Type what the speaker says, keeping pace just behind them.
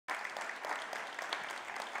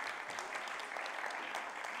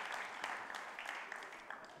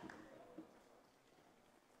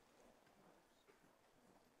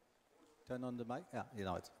Turn on the mic. Yeah, you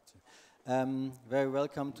know it. Very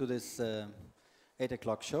welcome to this 8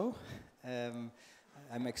 o'clock show.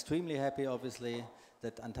 I'm extremely happy, obviously,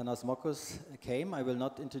 that Antanas Mockus came. I will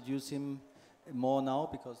not introduce him more now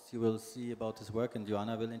because you will see about his work, and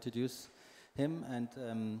Joanna will introduce him.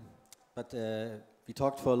 But we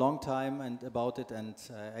talked for a long time about it, and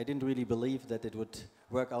I didn't really believe that it would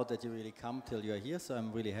work out that you really come till you're here. So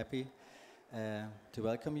I'm really happy to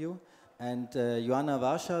welcome you. And Joanna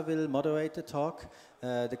Warsza will moderate the talk.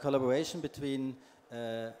 The collaboration between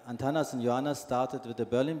Antanas and Joanna started with the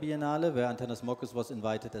Berlin Biennale, where Antanas Mockus was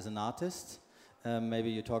invited as an artist.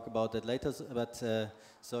 Maybe you talk about that later, but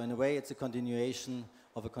so in a way it's a continuation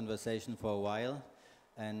of a conversation for a while,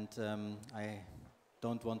 and I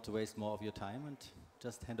don't want to waste more of your time and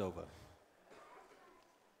just hand over.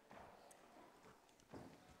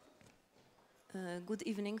 Good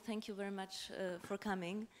evening, thank you very much for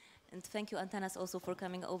coming, and thank you Antanas also for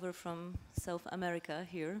coming over from South America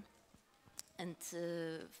here. And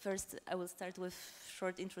first, I will start with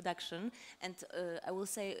short introduction, and I will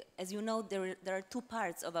say, as you know, there are two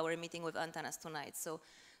parts of our meeting with Antanas tonight. So,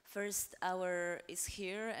 first hour is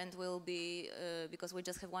here, and will be because we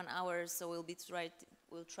just have 1 hour, so we'll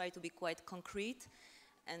try to be quite concrete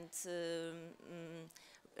and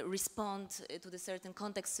respond to the certain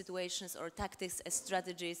context situations or tactics as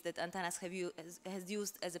strategies that Antanas has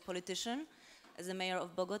used as a politician, as a mayor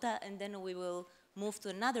of Bogotá, and then we will move to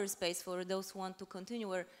another space for those who want to continue,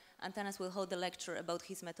 where Antanas will hold a lecture about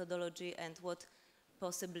his methodology and what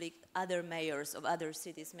possibly other mayors of other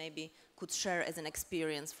cities maybe could share as an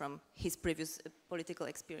experience from his previous political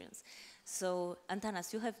experience. So,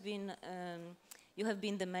 Antanas, you have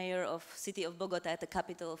been the mayor of city of Bogotá, the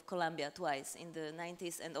capital of Colombia, twice, in the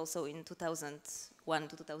 90s and also in 2001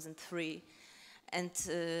 to 2003. And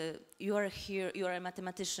you are here, you are a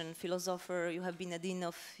mathematician, philosopher, you have been a dean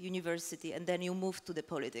of university, and then you moved to the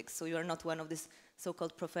politics, so you are not one of these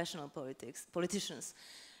so-called professional politicians.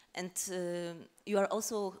 And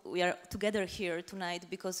we are together here tonight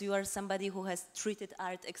because you are somebody who has treated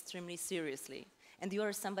art extremely seriously. And you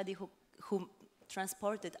are somebody who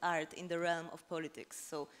transported art in the realm of politics.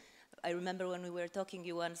 So I remember when we were talking,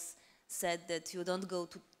 you once said that you don't go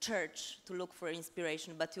to church to look for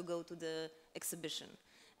inspiration, but you go to the exhibition.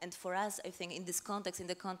 And for us, I think in this context, in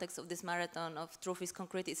the context of this marathon of Truth is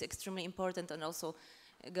Concrete, it's extremely important, and also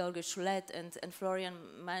George Schulet and Florian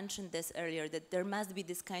mentioned this earlier, that there must be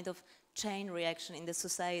this kind of chain reaction in the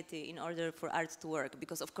society in order for art to work,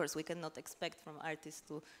 because of course we cannot expect from artists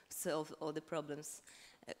to solve all the problems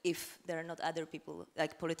if there are not other people,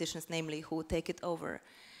 like politicians namely, who take it over.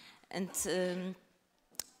 And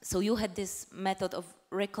so you had this method of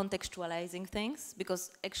recontextualizing things,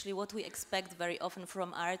 because actually what we expect very often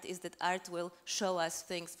from art is that art will show us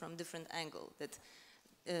things from different angles, that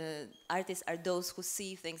artists are those who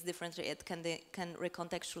see things differently and can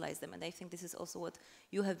recontextualize them. And I think this is also what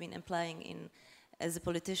you have been implying as a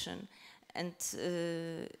politician. And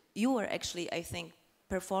you were actually, I think,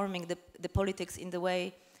 performing the politics in the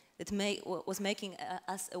way that was making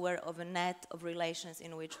us aware of a net of relations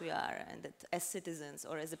in which we are, and that as citizens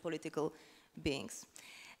or as a political beings.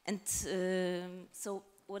 And so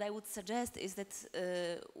what I would suggest is that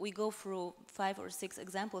we go through 5 or 6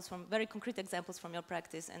 examples, from very concrete examples from your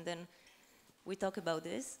practice, and then we talk about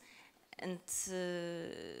this. And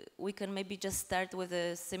we can maybe just start with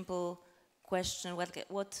a simple question: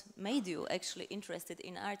 what made you actually interested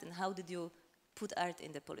in art, and how did you put art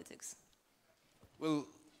in the politics? Well,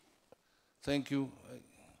 thank you.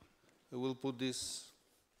 I will put this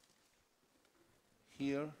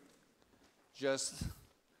here, just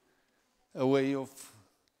a way of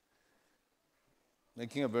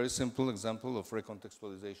making a very simple example of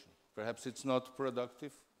recontextualization. Perhaps it's not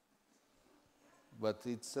productive, but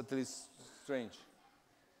it's at least strange.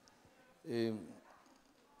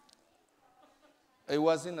 I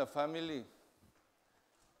was in a family,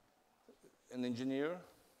 an engineer,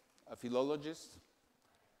 a philologist,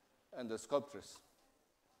 and a sculptress.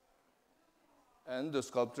 And the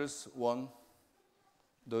sculptress won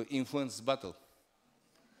the influence battle.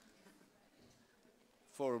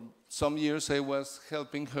 For some years I was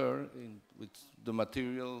helping her with the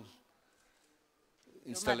material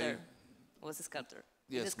installation. Your mother was a sculptor?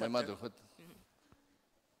 Yes, my mother.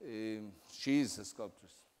 She is a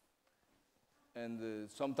sculptress. And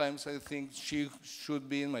sometimes I think she should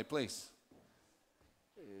be in my place.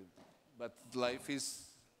 But life is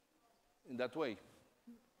in that way.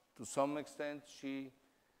 To some extent, she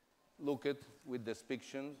looked with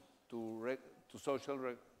depiction to social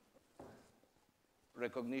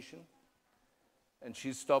recognition, and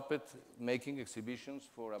she stopped making exhibitions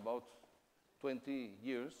for about 20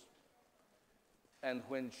 years, And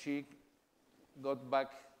when she got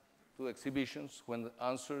back to exhibitions, when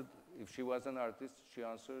answered if she was an artist, she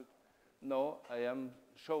answered, "No, I am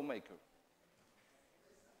showmaker."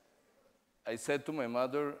 I said to my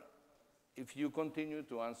mother, if you continue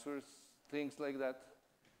to answer things like that,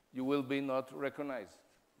 you will be not recognized.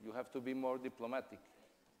 You have to be more diplomatic.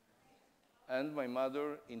 And my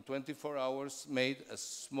mother, in 24 hours, made a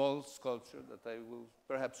small sculpture that I will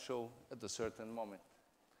perhaps show at a certain moment.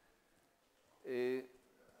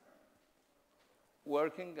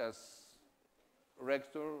 Working as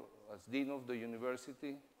rector, as dean of the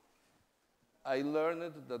university, I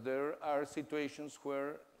learned that there are situations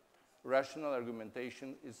where rational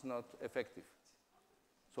argumentation is not effective.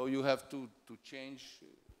 So you have to change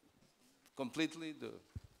completely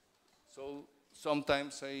so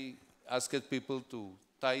sometimes I asked people to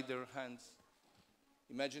tie their hands.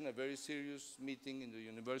 Imagine a very serious meeting in the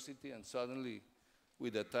university and suddenly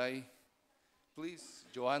with a tie, please,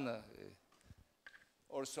 Joanna,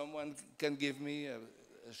 or someone can give me a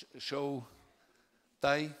show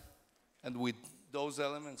tie, and with those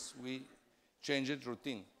elements we changed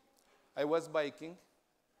routine. I was biking,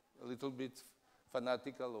 a little bit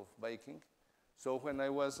fanatical of biking, so when I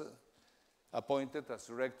was appointed as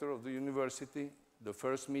rector of the university, the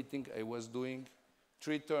first meeting I was doing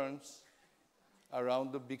 3 turns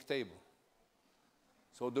around the big table.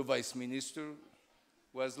 So the vice minister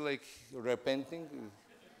was like repenting,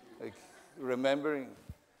 like remembering,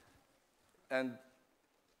 and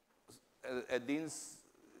a dean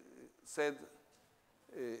said,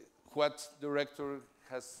 what the rector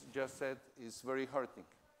has just said is very hurting.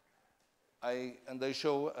 And I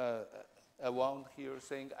show a wound here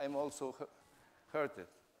saying, I'm also hurted.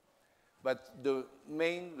 But the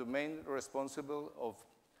main responsible of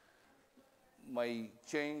my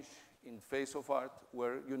change in face of art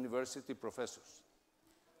were university professors.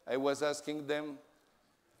 I was asking them,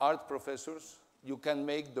 art professors, you can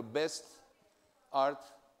make the best art,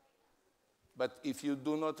 but if you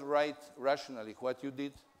do not write rationally what you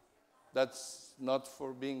did, that's not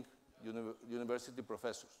for being university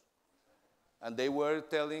professors. And they were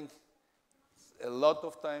telling a lot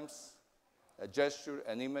of times, a gesture,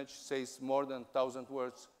 an image says more than 1,000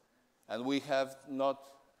 words, and we have not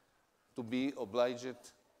to be obliged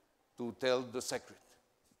to tell the secret.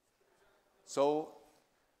 So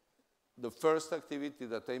the first activity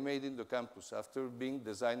that I made in the campus after being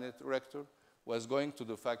designer rector was going to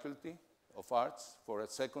the faculty of arts for a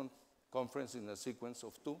second conference in a sequence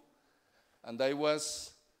of 2. And I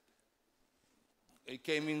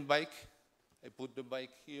came in bike, I put the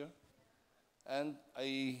bike here, and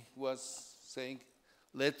I was saying,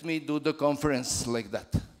 let me do the conference like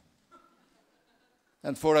that.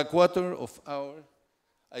 And for a quarter of an hour,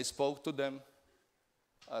 I spoke to them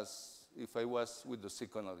as if I was with the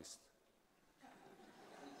psychoanalyst.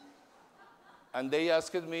 And they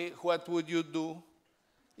asked me, what would you do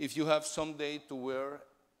if you have someday to wear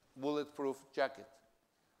bulletproof jacket?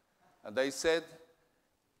 And I said,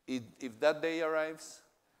 if that day arrives,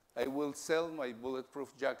 I will sell my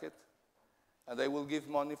bulletproof jacket and I will give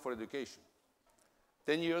money for education.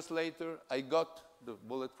 10 years later, I got the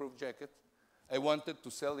bulletproof jacket. I wanted to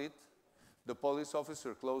sell it. The police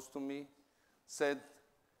officer close to me said,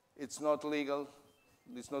 it's not legal,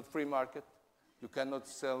 it's not free market, you cannot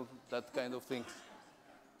sell that kind of things.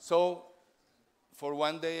 So for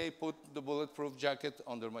one day, I put the bulletproof jacket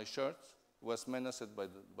under my shirt, was menaced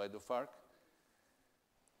by the FARC.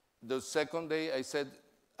 The second day, I said,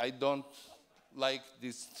 I don't like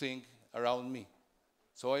this thing around me.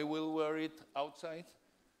 So I will wear it outside,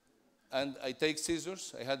 and I take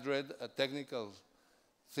scissors. I had read a technical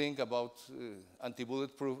thing about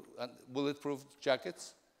bulletproof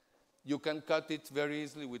jackets. You can cut it very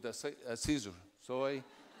easily with a scissor. So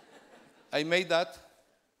I made that,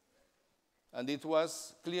 and it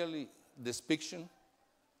was clearly depiction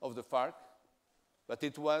of the FARC, but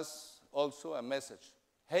it was also a message.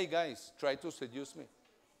 Hey guys, try to seduce me.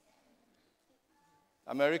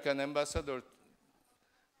 American ambassador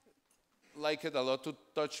liked it a lot to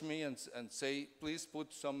touch me and say, please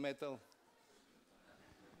put some metal.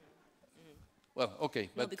 Well, okay.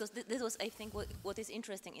 No, because this was, I think, what is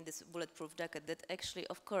interesting in this bulletproof jacket, that actually,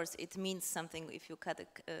 of course, it means something if you cut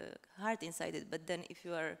a heart inside it, but then if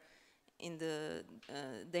you are in the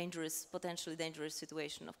potentially dangerous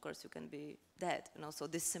situation, of course, you can be dead. And also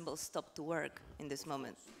this symbol stopped to work in this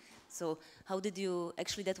moment. So how did you,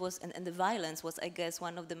 actually that was, and the violence was, I guess,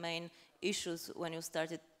 one of the main issues when you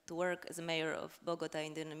started to work as a mayor of Bogotá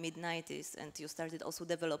in the mid-90s, and you started also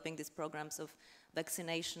developing these programs of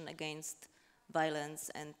vaccination against violence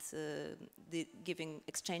and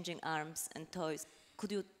exchanging arms and toys.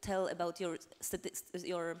 could you tell about your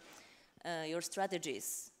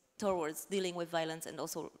strategies towards dealing with violence, and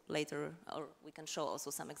also later, or we can show also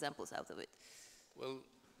some examples out of it. Well,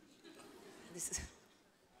 this is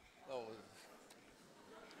no.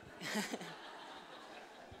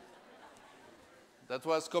 That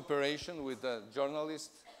was cooperation with a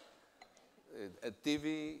journalist. A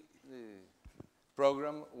TV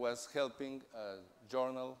program was helping a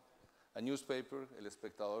journal, a newspaper, El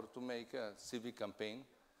Espectador, to make a civic campaign.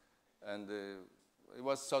 And I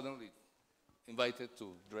was suddenly invited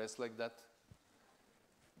to dress like that.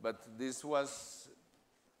 But this was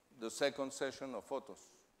the second session of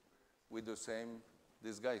photos with the same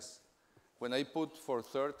disguise. When I put for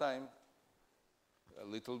third time, a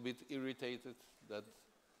little bit irritated that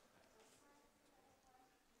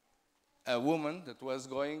a woman that was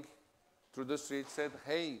going through the street said,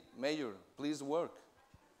 "Hey, Mayor, please work."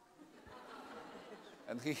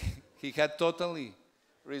 And he had totally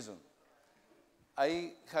reason.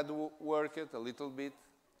 I had worked a little bit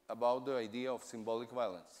about the idea of symbolic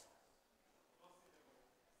violence.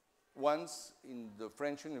 Once in the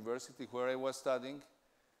French university where I was studying,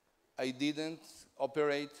 I didn't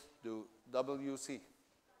operate the WC.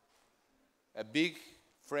 A big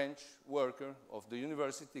French worker of the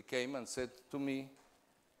university came and said to me,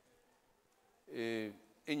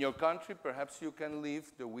 "In your country, perhaps you can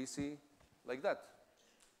leave the WC like that.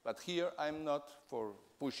 But here, I'm not for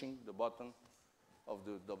pushing the button of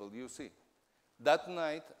the WC." That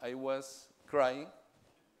night, I was crying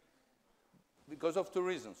because of two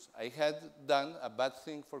reasons. I had done a bad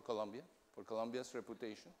thing for Colombia, for Colombia's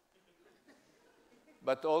reputation.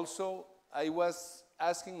 But also, I was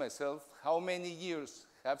asking myself, how many years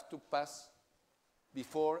have to pass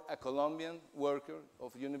before a Colombian worker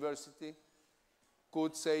of university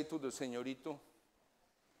could say to the señorito,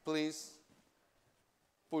 "Please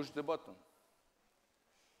push the button."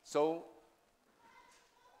 So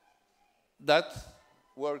that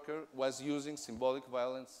worker was using symbolic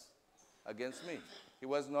violence against me. He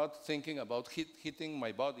was not thinking about hitting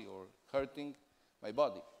my body or hurting my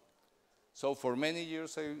body. So for many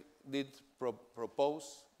years I did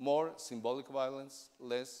propose more symbolic violence,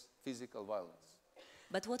 less physical violence.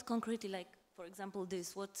 But what concretely, like, for example,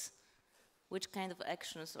 which kind of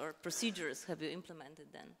actions or procedures have you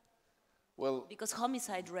implemented then? Well, because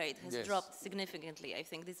homicide rate has yes. dropped significantly. I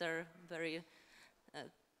think these are very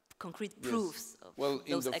concrete yes. proofs of well,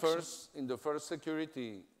 those actions. In the first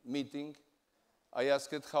security meeting, I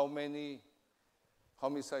asked how many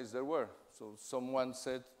homicides there were. So someone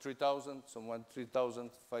said 3,000, someone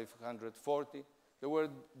 3,540. There were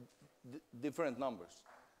different numbers.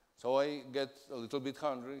 So I get a little bit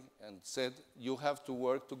hungry and said, you have to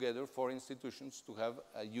work together for institutions to have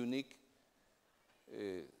a unique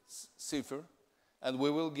cipher, and we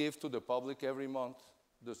will give to the public every month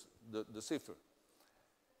the cipher.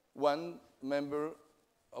 One member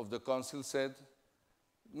of the council said,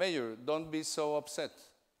 "Mayor, don't be so upset.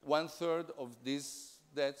 1/3 of these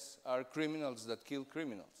deaths are criminals that kill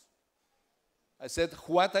criminals." I said,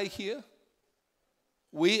 what I hear,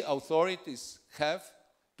 we authorities have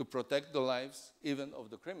to protect the lives even of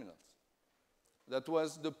the criminals. That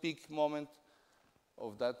was the peak moment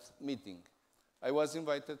of that meeting. I was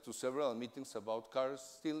invited to several meetings about car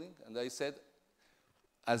stealing, and I said,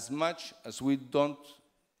 as much as we don't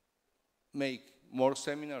make more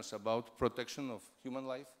seminars about protection of human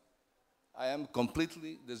life, I am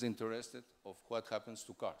completely disinterested of what happens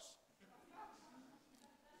to cars.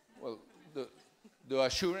 Well, the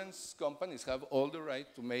assurance companies have all the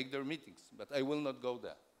right to make their meetings, but I will not go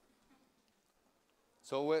there.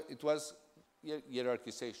 So it was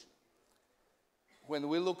hierarchization. When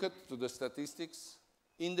we look at the statistics,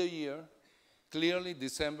 in the year, clearly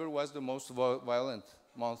December was the most violent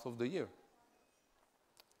month of the year.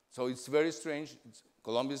 So it's very strange.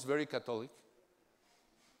 Colombia is very Catholic,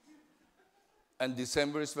 and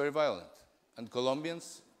December is very violent. And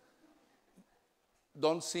Colombians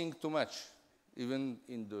don't sing too much, even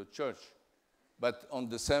in the church. But on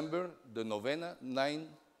December, the novena, 9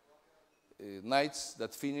 nights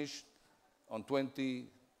that finished on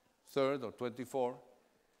 23rd or 24th,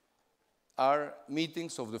 are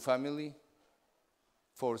meetings of the family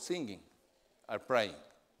for singing, are praying.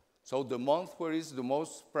 So the month where is the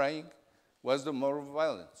most praying was the more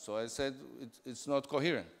violent. So I said, it's not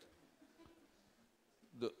coherent.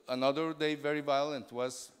 Another day very violent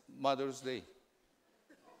was Mother's Day.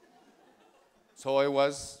 So I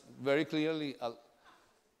was very clearly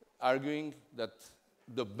arguing that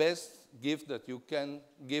the best gift that you can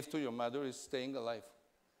give to your mother is staying alive.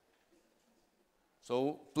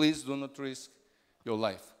 So please do not risk your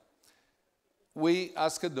life. We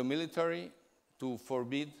asked the military to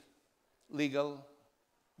forbid legal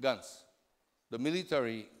guns. The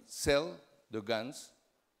military sell the guns,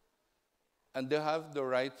 and they have the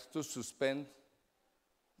right to suspend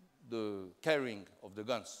the carrying of the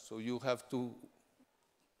guns. So you have to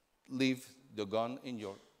leave the gun in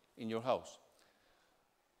your house.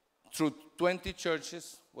 Through 20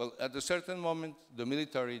 churches, well, at a certain moment, the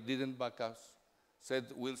military didn't back us, said,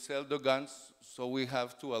 we'll sell the guns, so we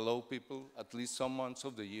have to allow people at least some months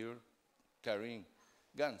of the year carrying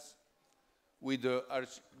guns. With the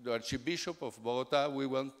Archbishop of Bogotá, we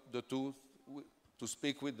went to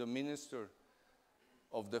speak with the Minister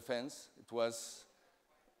of Defense. It was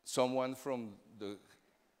someone from the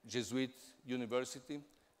Jesuit University,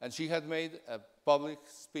 and she had made a public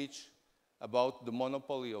speech about the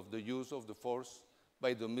monopoly of the use of the force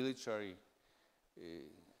by the military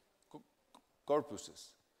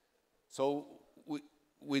corpuses. So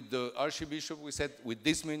with the Archbishop, we said, with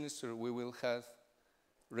this minister, we will have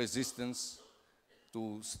resistance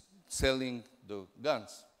to selling the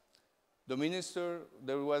guns. The minister,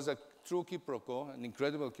 there was a true quiproquo, an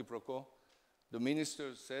incredible quiproquo. The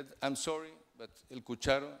minister said, I'm sorry, but el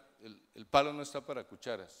palo no está para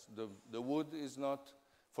cucharas. The wood is not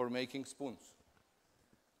for making spoons.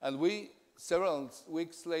 And we, several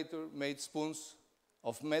weeks later, made spoons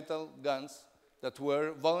of metal guns that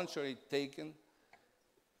were voluntarily taken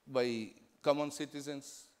by common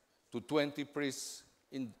citizens to 20 priests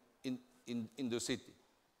in the city.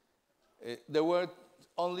 There were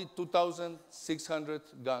only 2,600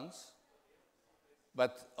 guns,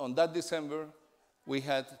 but on that December, we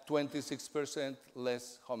had 26%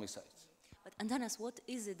 less homicides. But Antanas, what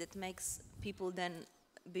is it that makes people then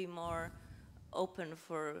be more open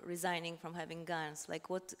for resigning from having guns? Like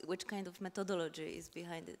which kind of methodology is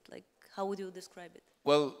behind it? Like how would you describe it?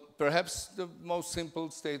 Well, perhaps the most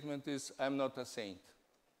simple statement is, I'm not a saint.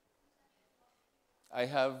 I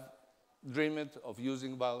have dreamed of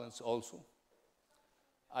using violence also.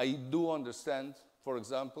 I do understand, for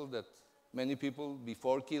example, that many people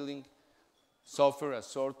before killing suffer a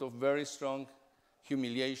sort of very strong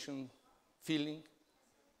humiliation feeling.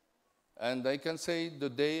 And I can say the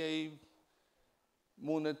day I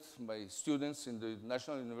mooned my students in the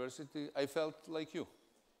National University, I felt like you.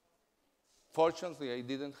 Fortunately, I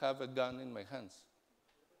didn't have a gun in my hands.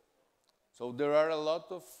 So there are a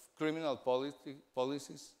lot of criminal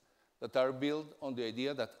policies that are built on the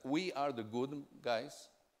idea that we are the good guys,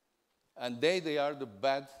 and they are the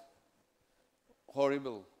bad,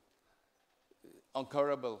 horrible,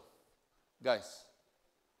 incurable guys.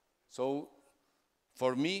 So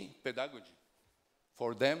for me, pedagogy.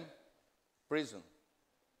 For them, prison.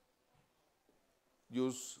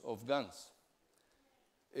 Use of guns.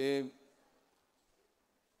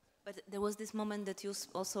 But there was this moment that you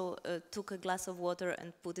also took a glass of water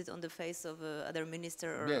and put it on the face of other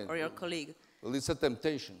minister or your colleague. Well, it's a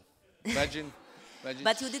temptation. Imagine.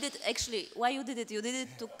 But you did it actually. Why you did it? You did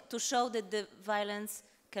it to show that the violence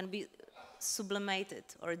can be sublimated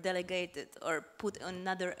or delegated or put on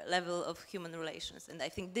another level of human relations. And I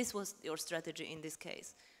think this was your strategy in this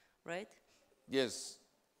case, right? Yes.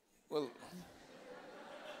 Well,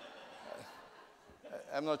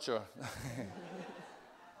 I'm not sure.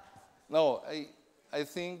 No, I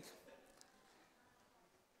think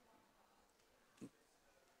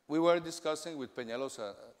we were discussing with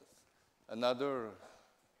Peñalosa, another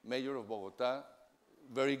mayor of Bogotá,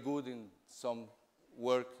 very good in some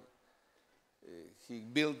work. He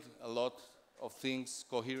built a lot of things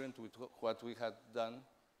coherent with what we had done.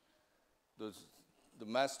 The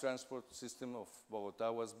mass transport system of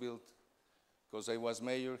Bogotá was built because I was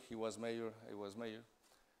mayor, he was mayor, I was mayor.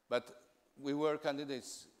 But we were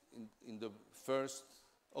candidates in the first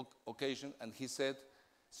occasion, and he said,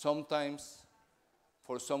 sometimes,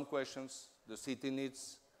 for some questions, the city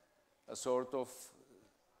needs a sort of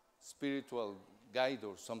spiritual guide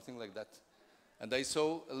or something like that. And I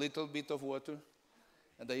saw a little bit of water,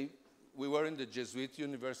 and we were in the Jesuit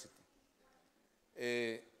University.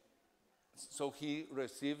 So he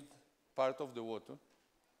received part of the water.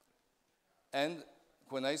 And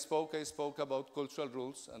when I spoke about cultural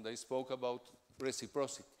rules, and I spoke about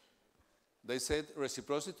reciprocity. They said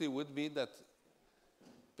reciprocity would be that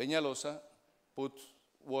Peñalosa put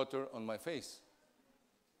water on my face.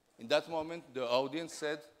 In that moment, the audience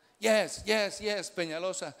said, yes, yes, yes,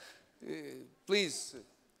 Peñalosa, please.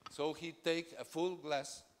 So he take a full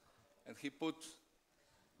glass and he put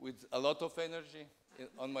with a lot of energy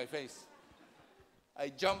on my face. I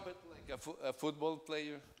jumped like a football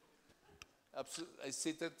player. I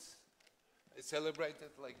seated, I celebrated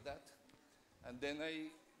like that. And then I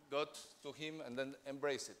got to him and then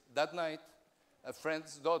embraced it. That night, a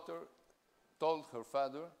friend's daughter told her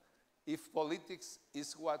father, if politics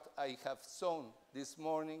is what I have sown this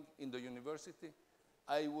morning in the university,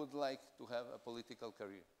 I would like to have a political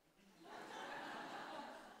career.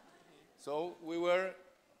 So we were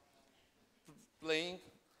playing.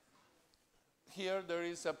 Here there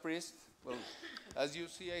is a priest. Well, as you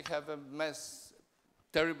see, I have a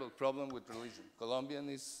terrible problem with religion. Colombian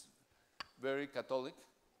is very Catholic,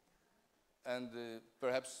 and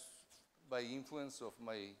perhaps by influence of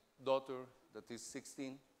my daughter that is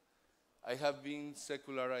 16, I have been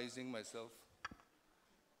secularizing myself.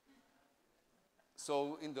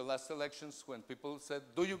 So in the last elections, when people said,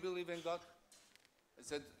 do you believe in God? I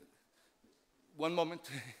said, one moment,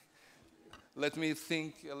 let me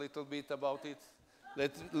think a little bit about it.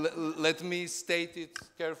 Let me state it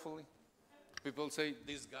carefully. People say,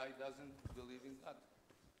 this guy doesn't believe in God.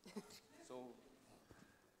 So,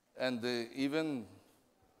 and even,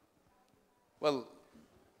 well,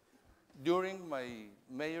 during my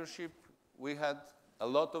mayorship, we had a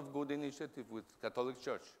lot of good initiatives with Catholic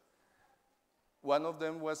Church. One of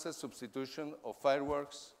them was a substitution of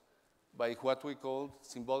fireworks by what we called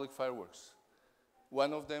symbolic fireworks.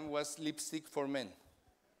 One of them was lipstick for men,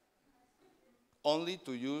 only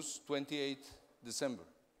to use 28 December,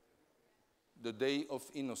 the Day of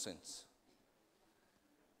Innocence.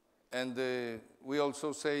 And we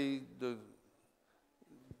also say the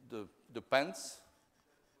pants,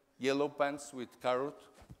 yellow pants with carrot,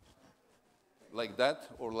 like that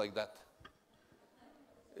or like that.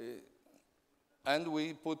 And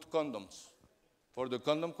we put condoms. For the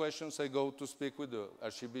condom questions, I go to speak with the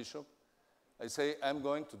Archbishop. I say, I'm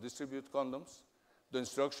going to distribute condoms. The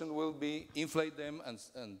instruction will be inflate them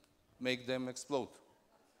and make them explode.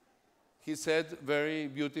 He said very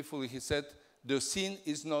beautifully, he said, the sin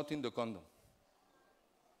is not in the condom.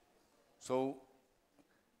 So,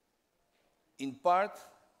 in part,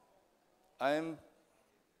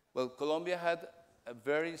 well, Colombia had a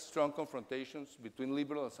very strong confrontations between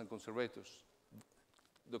liberals and conservators,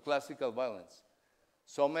 the classical violence.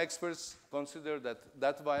 Some experts consider that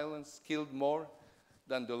that violence killed more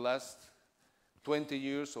than the last 20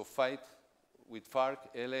 years of fight with FARC,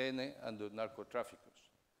 ELN, and the narco-traffickers.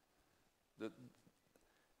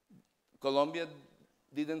 Colombia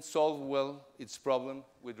didn't solve well its problem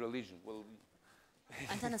with religion. Well,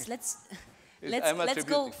 Antanas, let's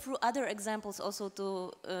go through other examples also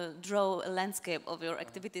to draw a landscape of your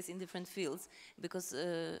activities in different fields, because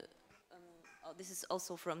this is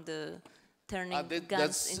also from the turning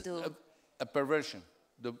guns into a perversion.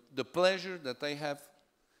 The pleasure that I have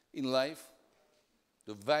in life,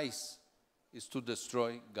 the vice, is to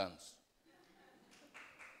destroy guns.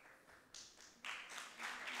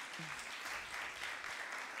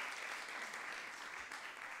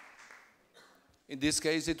 In this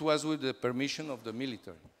case, it was with the permission of the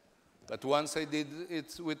military. But once I did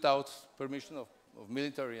it without permission of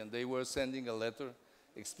military, and they were sending a letter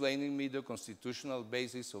explaining me the constitutional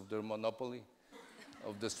basis of their monopoly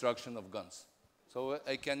of destruction of guns. So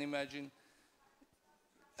I can imagine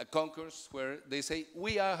a concourse where they say,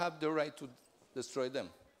 we have the right to destroy them.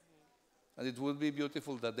 And it would be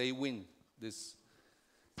beautiful that they win this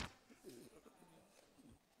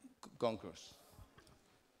concourse.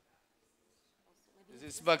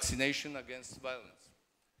 This is vaccination against violence.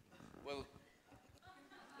 Well,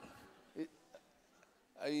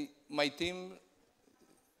 my team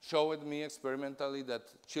showed me experimentally that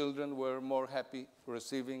children were more happy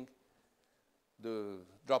receiving the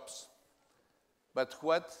drops. But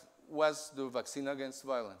what was the vaccine against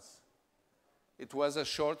violence? It was a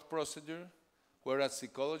short procedure where a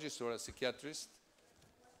psychologist or a psychiatrist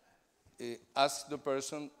asked the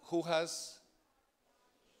person who has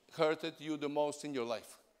hurted you the most in your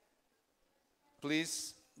life.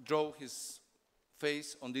 Please draw his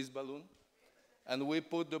face on this balloon, and we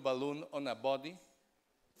put the balloon on a body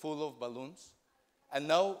full of balloons, and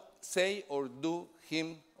now say or do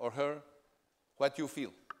him or her what you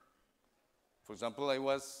feel. For example, I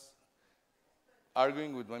was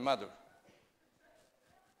arguing with my mother.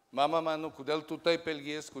 Mama mano kudel tu tape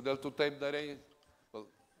elgies, kudel tu tape darei. Well,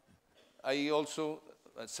 I also,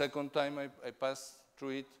 a second time I passed through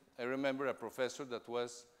it, I remember a professor that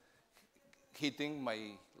was hitting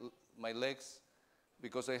my legs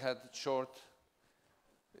because I had short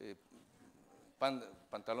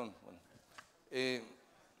pantalon.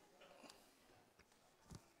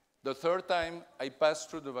 The third time I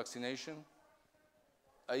passed through the vaccination,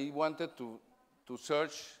 I wanted to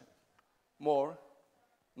search more,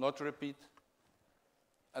 not repeat.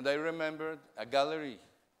 And I remembered a gallery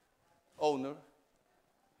owner,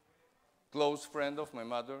 close friend of my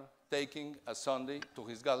mother, taking a Sunday to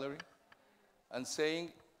his gallery and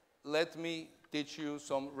saying, let me teach you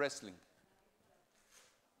some wrestling.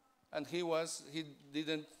 And he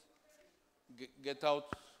didn't get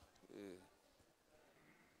out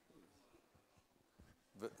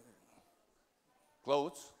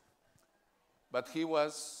clothes, but he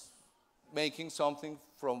was making something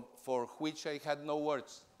for which I had no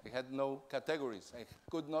words. I had no categories. I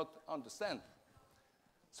could not understand.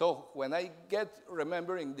 So when I get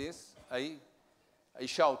remembering this, I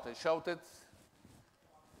shouted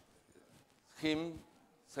him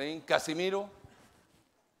saying, Casimiro,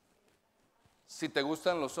 si te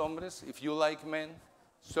gustan los hombres, if you like men,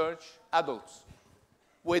 search adults.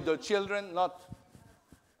 With the children, not.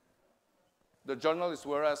 The journalists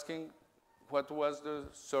were asking what was the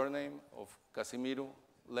surname of Casimiro.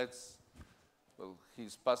 Well,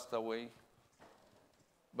 he's passed away.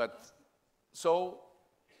 But so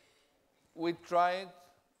we tried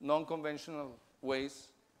non-conventional ways.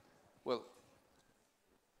 Well,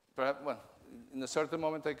 perhaps, well, in a certain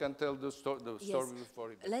moment I can tell the story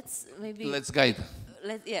before it. Let's guide.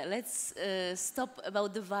 Let's stop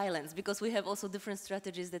about the violence, because we have also different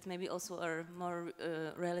strategies that maybe also are more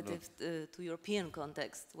relative to European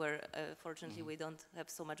context, where fortunately we don't have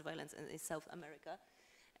so much violence in South America.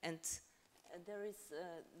 And there is,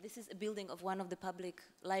 this is a building of one of the public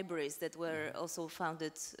libraries that were also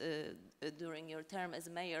founded during your term as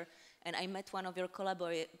mayor. And I met one of your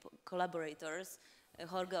collaborators,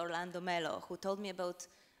 Jorge Orlando Melo, who told me about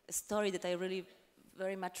a story that I really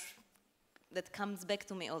very much, that comes back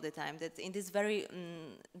to me all the time, that in these very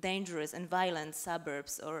dangerous and violent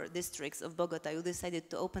suburbs or districts of Bogota, you decided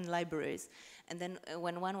to open libraries. And then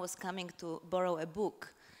when one was coming to borrow a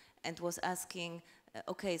book and was asking,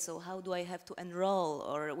 okay, so how do I have to enroll,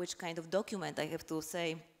 or which kind of document I have to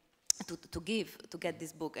say, to give to get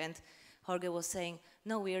this book? And Jorge was saying,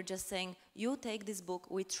 no, we are just saying, you take this book,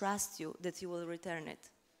 we trust you that you will return it.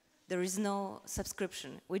 There is no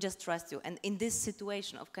subscription, we just trust you. And in this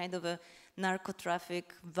situation of kind of a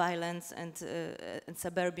narco-traffic, violence, and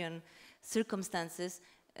suburban circumstances,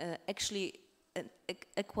 actually an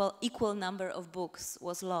equal number of books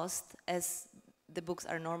was lost as the books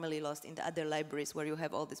are normally lost in the other libraries, where you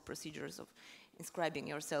have all these procedures of inscribing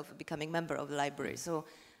yourself, becoming member of the library. So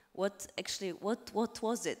what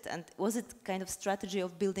was it? And was it kind of strategy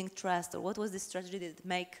of building trust, or what was the strategy that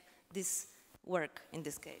make this work in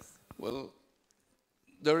this case? Well,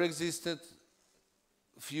 there existed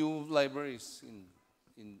few libraries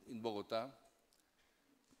in Bogota.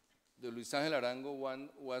 The Luis Ángel Arango one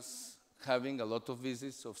was having a lot of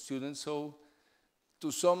visits of students, so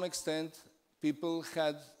to some extent, people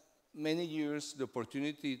had many years the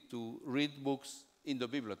opportunity to read books in the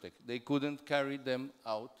bibliothèque. They couldn't carry them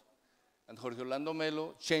out. And Jorge Orlando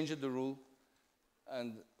Melo changed the rule,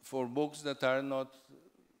 and for books that are not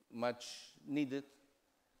much needed,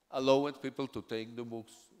 allowed people to take the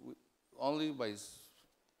books only by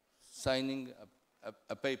signing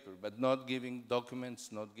a paper, but not giving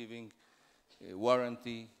documents, not giving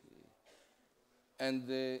warranty.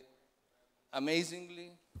 And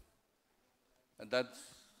amazingly, and that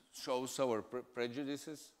shows our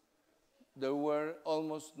prejudices, there were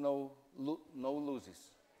almost no losses.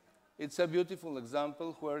 It's a beautiful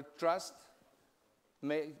example where trust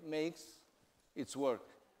makes its work.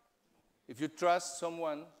 If you trust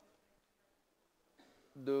someone,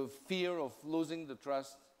 the fear of losing the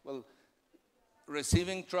trust, well,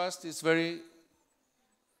 receiving trust is very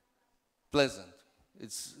pleasant.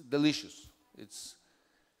 It's delicious.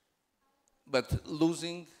 But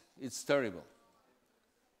losing, it's terrible.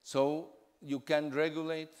 So you can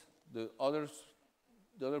regulate the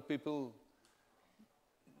other people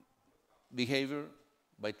behavior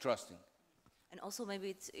by trusting. And also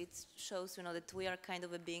maybe it shows, that we are kind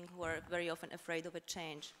of a being who are very often afraid of a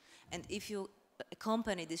change. And if you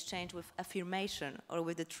accompany this change with affirmation or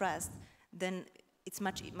with the trust, then it's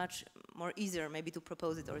much more easier maybe to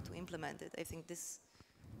propose it or to implement it. I think this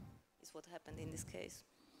is what happened in this case.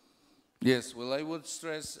 Yes, well, I would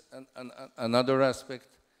stress another aspect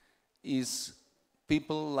is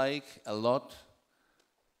people like a lot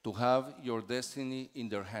to have your destiny in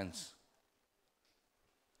their hands.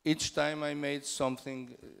 Each time I made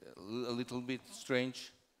something a little bit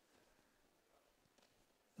strange,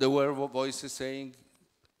 there were voices saying,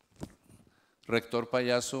 Rector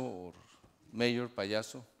Payaso or Mayor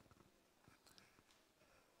Payaso.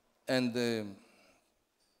 And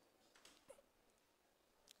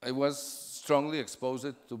I was strongly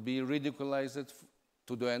exposed to be ridiculized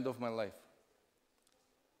to the end of my life.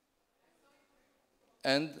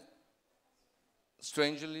 And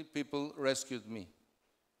strangely, people rescued me.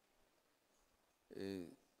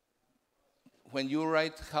 when you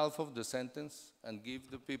write half of the sentence and give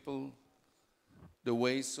the people the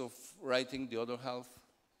ways of writing the other half,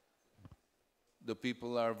 the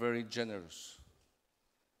people are very generous.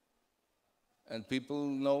 And people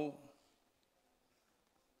know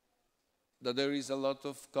that there is a lot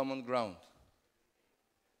of common ground.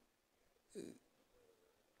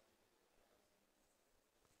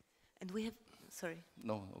 And we have, sorry.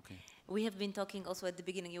 No, okay. We have been talking also at the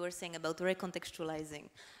beginning, you were saying about recontextualizing.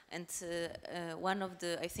 And one of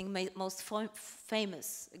the, I think, most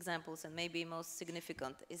famous examples and maybe most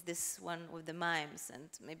significant is this one with the mimes. And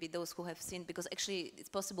maybe those who have seen, because actually it's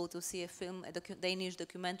possible to see a film, a Danish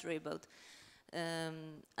documentary about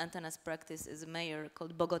Antanas' practice as a mayor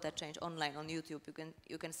called Bogotá Change online on YouTube.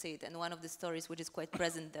 You can see it. And one of the stories which is quite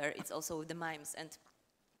present there, it's also with the mimes. And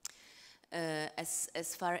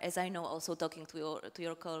as far as I know, also talking to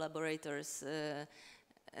your collaborators,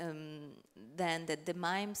 then that the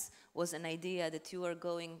mimes was an idea that you were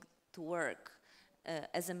going to work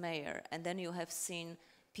as a mayor, and then you have seen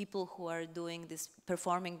people who are doing this,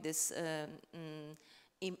 performing this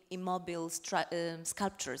immobile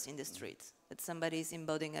sculptures in the street. That somebody is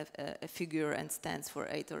embodying a figure and stands for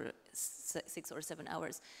 8 or 6 or 7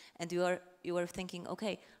 hours, and you are thinking,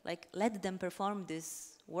 okay, like let them perform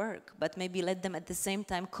this work, but maybe let them at the same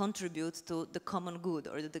time contribute to the common good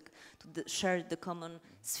or to share the common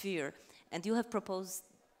sphere. And you have proposed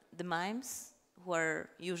the mimes, who are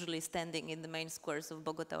usually standing in the main squares of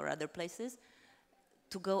Bogota or other places,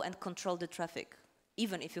 to go and control the traffic,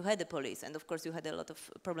 even if you had the police. And of course you had a lot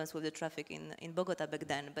of problems with the traffic in Bogota back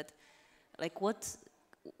then, but like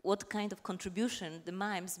what kind of contribution the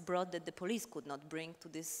mimes brought that the police could not bring to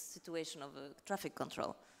this situation of traffic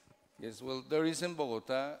control? Yes, well, there is in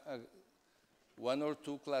Bogota 1 or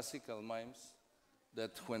 2 classical mimes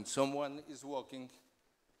that when someone is walking,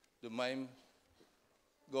 the mime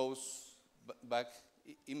goes back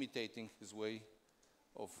imitating his way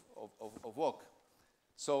of walk.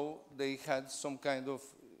 So they had some kind of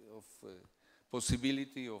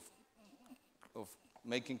possibility of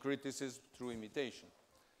making criticism through imitation.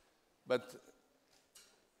 But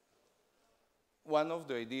one of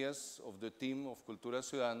the ideas of the team of Cultura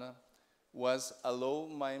Ciudadana was allow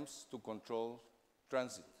mimes to control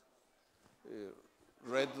transit.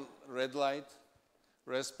 Red light,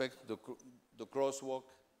 respect the crosswalk.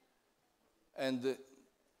 And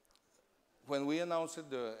when we announced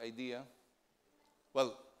the idea,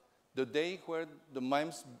 well, the day where the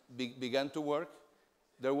mimes began to work,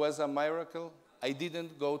 there was a miracle. I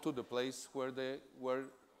didn't go to the place where they were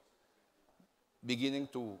beginning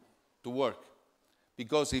to work.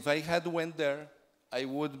 Because if I had went there, I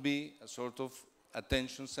would be a sort of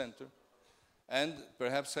attention center, and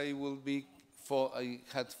perhaps I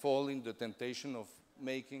had fallen in the temptation of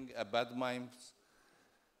making a bad mimes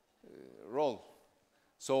role.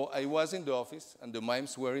 So I was in the office, and the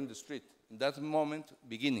mimes were in the street. In that moment,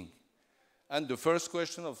 beginning. And the first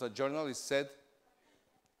question of the journalist said,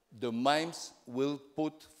 "The mimes will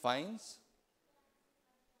put fines?"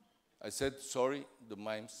 I said, "Sorry, the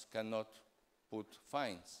mimes cannot put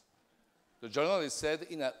fines." The journalist said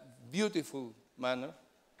in a beautiful manner,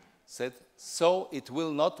 said, "So it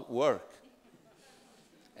will not work."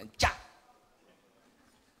 And cha!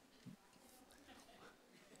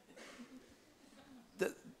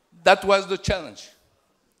 That was the challenge.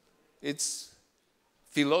 It's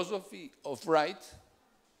philosophy of right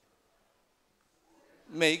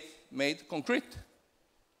made concrete.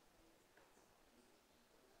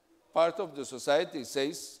 Part of the society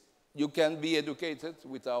says you can be educated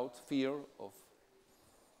without fear of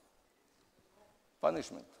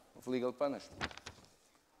punishment, of legal punishment.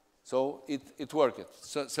 So it worked.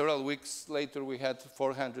 So several weeks later we had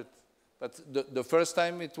 400, but the first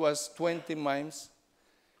time it was 20 mimes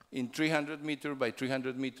in 300 meter by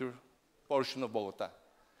 300 meter portion of Bogotá.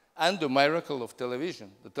 And the miracle of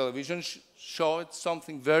television. The television showed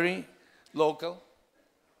something very local,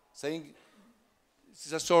 saying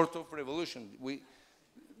it's a sort of revolution.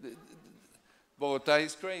 Bogotá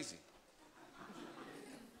is crazy.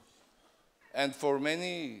 And for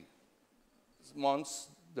many months,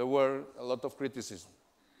 there were a lot of criticism.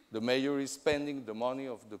 The mayor is spending the money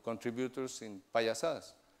of the contributors in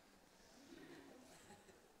payasadas.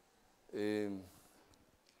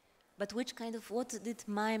 But what did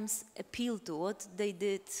mimes appeal to? What they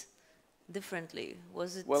did differently?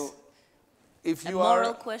 Was it if a you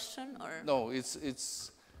moral question? Or? No, it's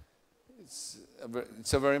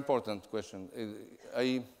a very important question.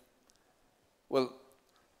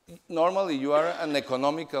 Normally you are an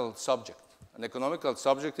economical subject. An economical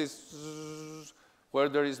subject is where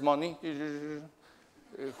there is money,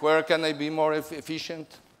 where can I be more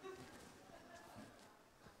efficient?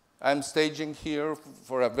 I'm staging here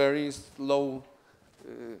for a very low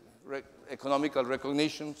economical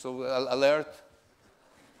recognition, so alert.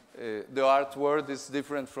 The art word is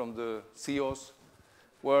different from the CEO's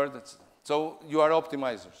word. So you are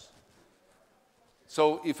optimizers.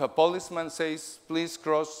 So if a policeman says, please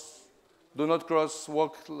cross, do not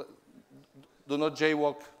crosswalk, do not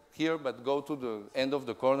jaywalk here, but go to the end of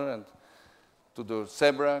the corner and to the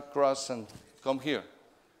zebra cross and come here.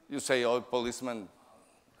 You say, oh, policeman,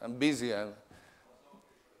 I'm busy.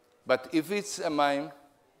 But if it's a mime,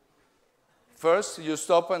 first you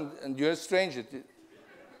stop and you estrange it.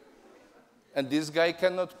 And this guy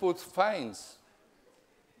cannot put fines.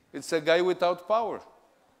 It's a guy without power.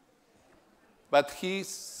 But he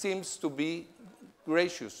seems to be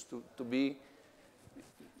gracious, to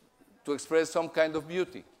express some kind of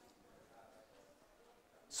beauty.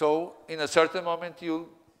 So in a certain moment, you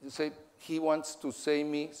say, he wants to say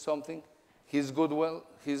me something. He's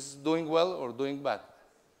doing well or doing bad.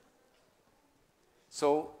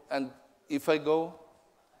 So, and if I go,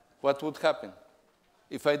 what would happen?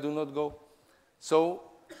 If I do not go? So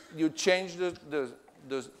you change the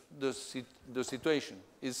situation.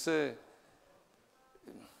 It's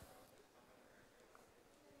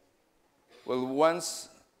well, once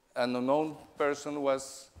an unknown person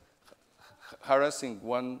was harassing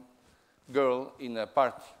one girl in a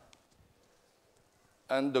party.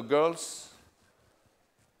 And the girl's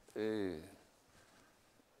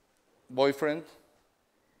boyfriend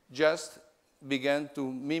just began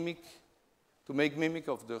to make mimic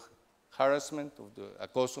of the harassment, of the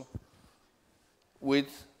acoso,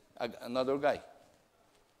 with another guy.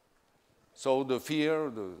 So the fear,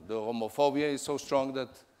 the homophobia is so strong that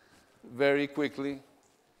very quickly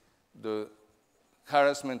the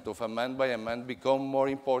harassment of a man by a man become more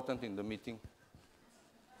important in the meeting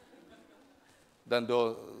than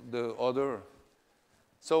the other.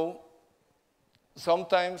 So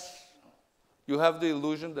sometimes you have the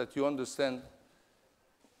illusion that you understand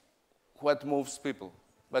what moves people.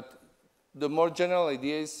 But the more general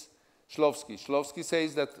idea is Shklovsky. Shklovsky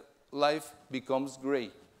says that life becomes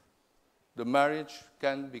gray. The marriage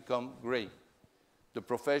can become gray. The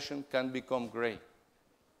profession can become gray.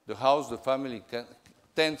 The house, the family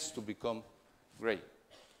tends to become gray.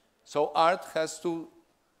 So art has to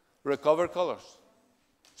recover colors,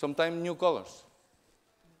 sometimes new colors.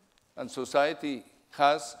 And society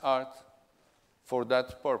has art for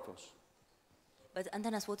that purpose. But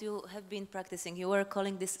Antanas, what you have been practicing, you were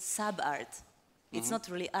calling this sub-art. It's not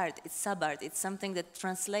really art, it's sub-art. It's something that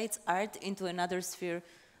translates art into another sphere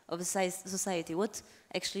of society. What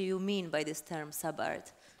actually you mean by this term,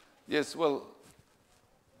 sub-art? Yes, well,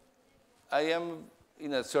 I am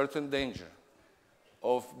in a certain danger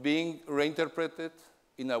of being reinterpreted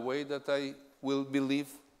in a way that I will believe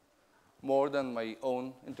more than my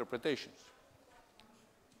own interpretations.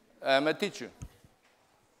 I'm a teacher,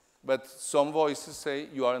 but some voices say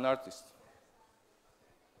you are an artist.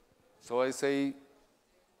 So I say,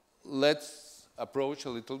 let's approach a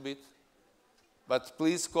little bit, but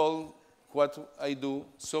please call what I do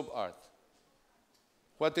sub-art.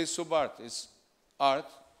 What is sub-art? It's art,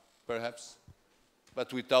 perhaps,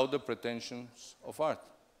 but without the pretensions of art.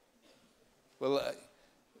 Well,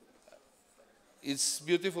 it's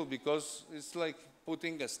beautiful because it's like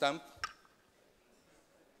putting a stamp.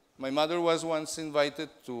 My mother was once invited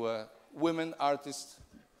to a women artist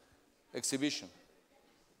exhibition,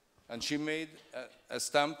 and she made a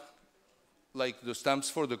stamp like the stamps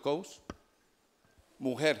for the coast,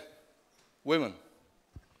 mujer, women.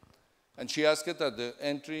 And she asked at the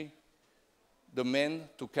entry the men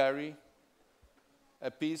to carry a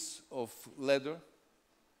piece of leather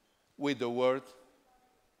with the word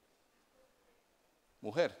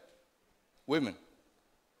mujer, women.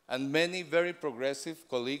 And many very progressive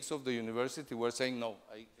colleagues of the university were saying, no,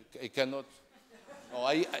 I cannot.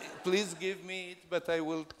 No, please give me it, but I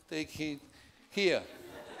will take it here.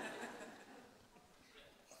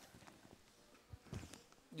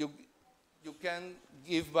 You can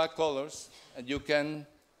give back colors, and you can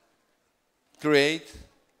create,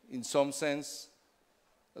 in some sense,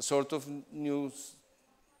 a sort of new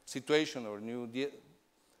situation or new.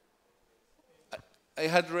 I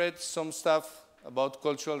had read some stuff about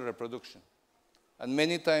cultural reproduction, and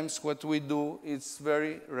many times what we do is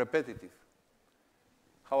very repetitive.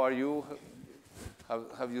 How are you?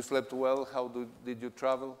 Have you slept well? How did you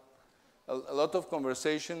travel? A lot of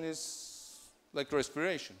conversation is like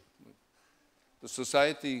respiration. The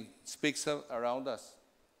society speaks around us,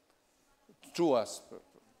 through us,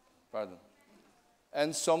 pardon.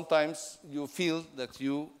 And sometimes you feel that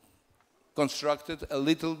you constructed a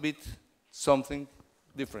little bit something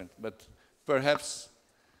different, but perhaps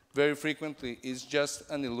very frequently is just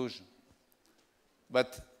an illusion.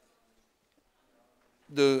 But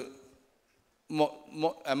a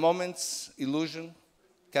moment's illusion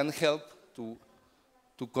can help to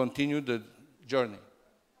continue the journey.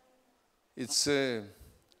 It's,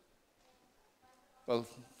 well,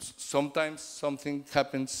 sometimes something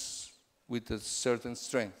happens with a certain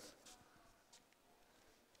strength.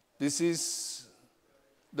 This is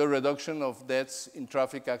the reduction of deaths in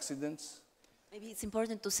traffic accidents. Maybe it's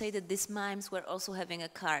important to say that these mimes were also having a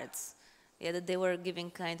cards. Yeah, that they were giving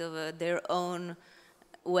kind of their own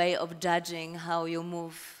way of judging how you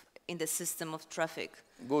move in the system of traffic.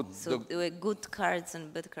 Good. So there were good cards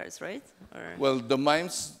and bad cards, right? Or well, the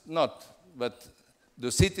mimes not, but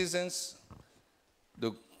the citizens,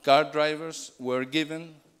 the car drivers were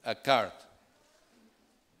given a card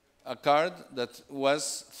that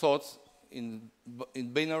was thought in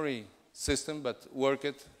binary system, but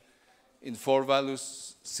worked in 4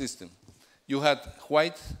 values system. You had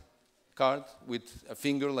white card with a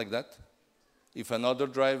finger like that. If another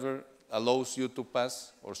driver allows you to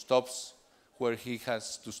pass or stops where he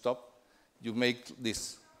has to stop, you make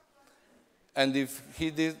this. And if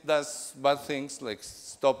he does bad things like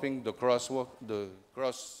stopping the crosswalk, the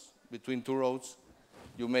cross between 2 roads,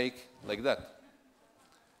 you make like that.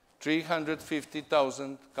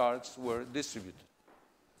 350,000 cards were distributed.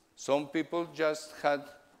 Some people just had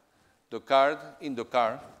the card in the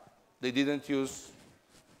car. They didn't use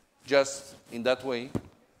just in that way,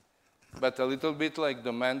 but a little bit like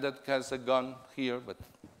the man that has a gun here. But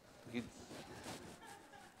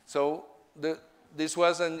so this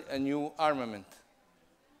was a new armament.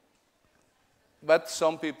 But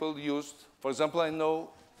some people used, for example, I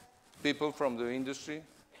know people from the industry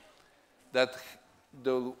that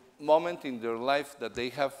the moment in their life that they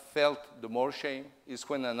have felt the more shame is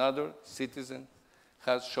when another citizen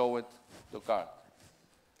has shown the card.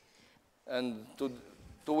 And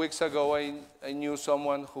 2 weeks ago, I knew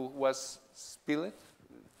someone who was spouted?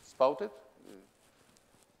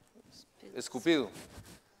 Escupido.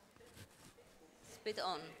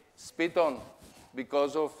 Spit on,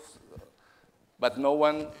 because of, but no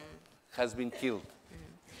one has been killed.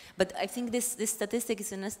 But I think this statistic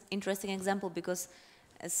is an interesting example because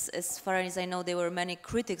as far as I know, there were many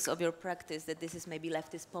critics of your practice that this is maybe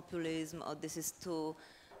leftist populism or this is too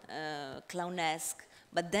clownesque.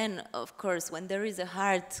 But then, of course, when there is a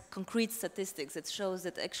hard, concrete statistics that shows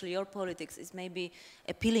that actually your politics is maybe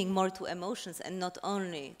appealing more to emotions and not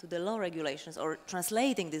only to the law regulations or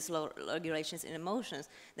translating these law regulations in emotions,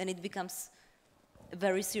 then it becomes a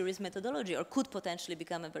very serious methodology or could potentially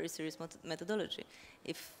become a very serious methodology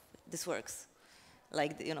if this works,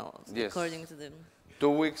 like, you know, yes. According to the... 2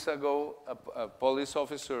 weeks ago, a police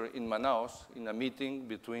officer in Manaus, in a meeting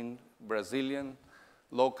between Brazilian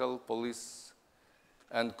local police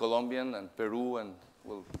and Colombian and Peru and,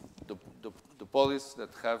 well, the police that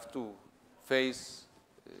have to face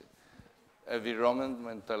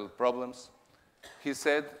environmental problems, he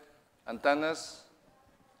said, Antanas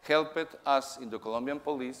helped us in the Colombian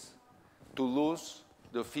police to lose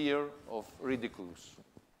the fear of ridiculous.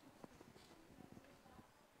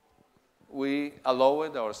 We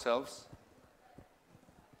allowed ourselves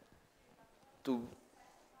to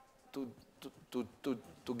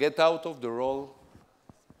get out of the role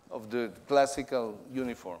of the classical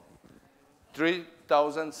uniform.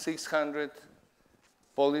 3,600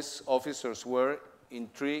 police officers were in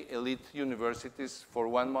 3 elite universities for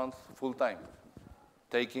 1 month full-time,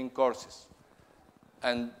 taking courses.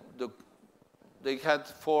 And they had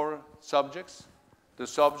 4 subjects. The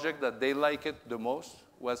subject that they liked the most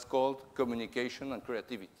was called communication and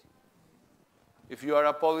creativity. If you are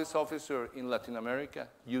a police officer in Latin America,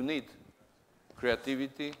 you need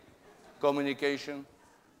creativity, communication,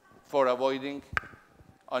 for avoiding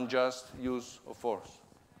unjust use of force.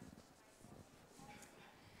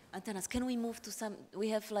 Antanas, can we move to some, we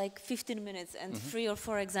have like 15 minutes and 3 or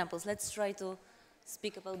 4 examples. Let's try to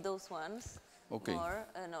speak about those ones more.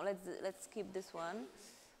 No, let's keep this one.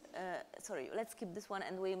 Sorry, let's keep this one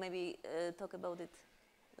and we maybe talk about it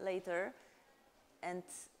later. And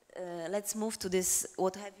let's move to this,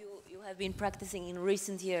 what have you have been practicing in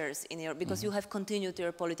recent years in your, because you have continued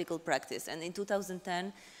your political practice. And in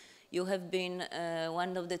 2010, you have been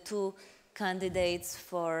one of the 2 candidates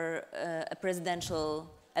for a presidential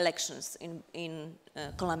elections in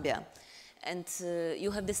Colombia. And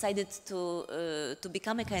you have decided to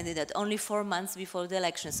become a candidate only 4 months before the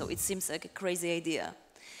election, so it seems like a crazy idea.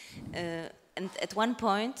 And at one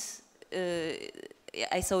point,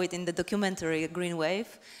 I saw it in the documentary Green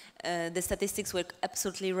Wave, the statistics were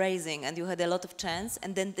absolutely rising and you had a lot of chance,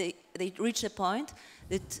 and then they reached a point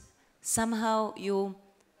that somehow you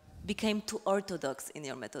became too orthodox in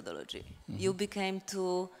your methodology. You became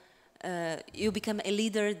too, you became a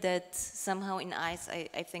leader that somehow in eyes,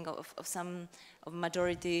 I think of some of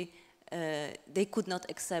majority, they could not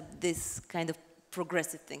accept this kind of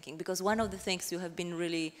progressive thinking. Because one of the things you have been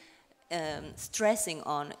really stressing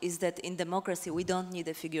on is that in democracy we don't need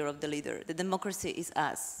a figure of the leader. The democracy is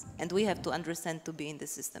us, and we have to understand to be in the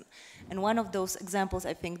system. And one of those examples,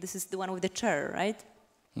 I think, this is the one with the chair, right?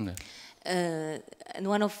 Yeah. And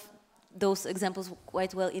one of those examples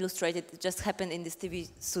quite well illustrated just happened in this TV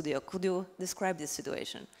studio. Could you describe this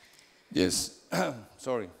situation? Yes,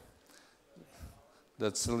 sorry.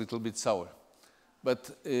 That's a little bit sour.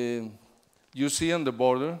 But you see on the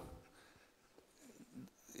border,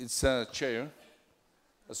 it's a chair,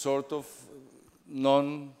 a sort of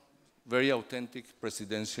non-very authentic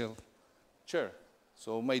presidential chair.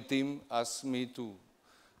 So my team asked me to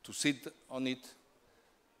sit on it,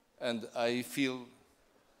 and I feel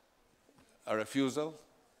a refusal,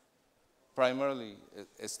 primarily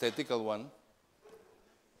aesthetical one.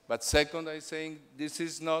 But second, I'm saying this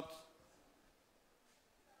is not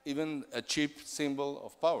even a cheap symbol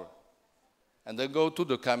of power. And I go to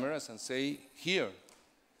the cameras and say, here,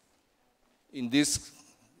 in this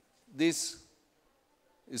is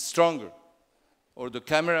stronger, or the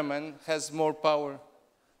cameraman has more power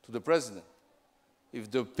to the president.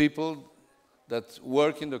 If the people that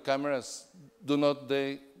work in the cameras do not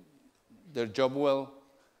their job well,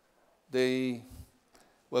 the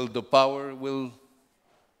power will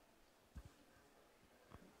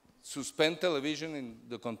suspend television in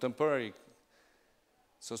the contemporary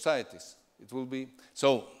societies. It will be,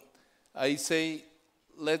 so I say,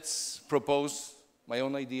 let's propose my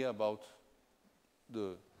own idea about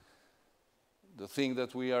the thing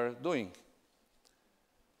that we are doing.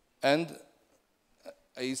 And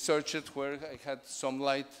I searched where I had some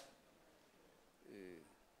light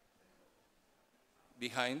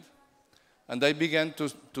behind, and I began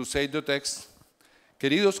to say the text,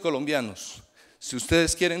 queridos colombianos, si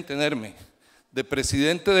ustedes quieren tenerme de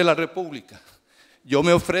presidente de la República, yo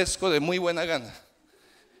me ofrezco de muy buena gana.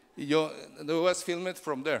 Y yo, it was filmed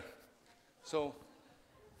from there. So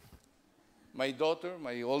my daughter,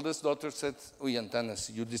 my oldest daughter said, I Antanas,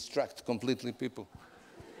 you distract completely people.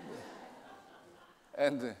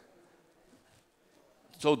 And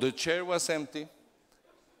so the chair was empty,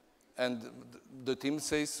 and the team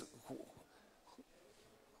says,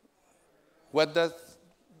 what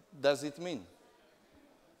does it mean?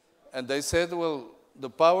 And I said, well, the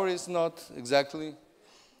power is not exactly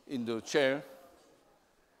in the chair,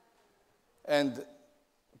 and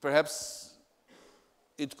perhaps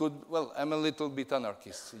it could, well, I'm a little bit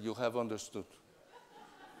anarchist, you have understood.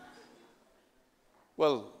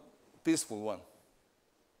 Well, peaceful one.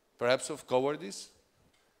 Perhaps of cowardice.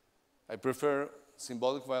 I prefer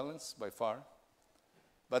symbolic violence by far.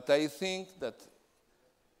 But I think that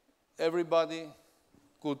everybody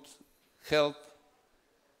could help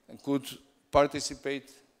and could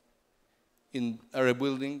participate in a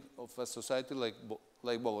rebuilding of a society like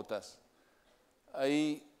Bogotá's.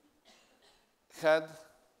 I had,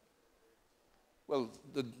 well,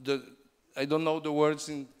 I don't know the words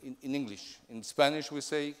in English. In Spanish we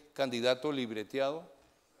say candidato libreteado.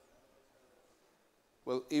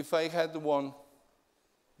 Well, if I had won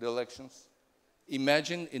the elections,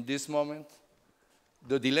 imagine in this moment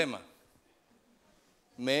the dilemma.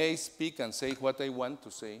 May I speak and say what I want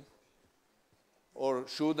to say? Or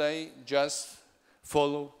should I just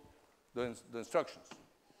follow the instructions?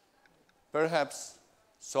 Perhaps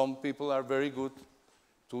some people are very good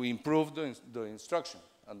to improve the instruction.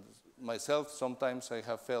 And myself, sometimes I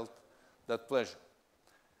have felt that pleasure.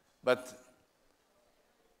 But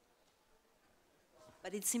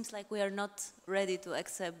it seems like we are not ready to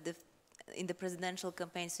accept in the presidential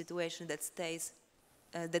campaign situation that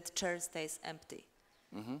that chair stays empty.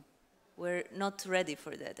 mm-hmm. We're not ready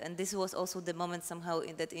for that. And this was also the moment somehow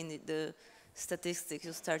in the statistics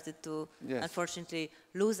you started to, yes, unfortunately,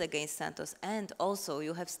 lose against Santos. And also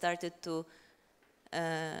you have started to,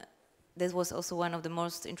 that was also one of the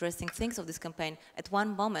most interesting things of this campaign. At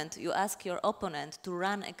one moment you ask your opponent to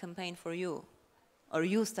run a campaign for you. Or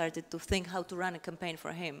you started to think how to run a campaign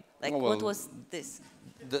for him. Like, well, what was this?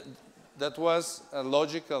 That was a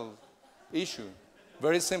logical issue.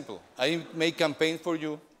 Very simple. I make campaign for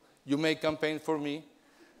you, you make campaign for me,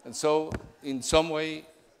 and so in some way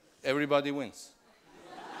everybody wins.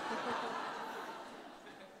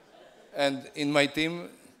 And in my team,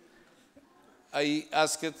 I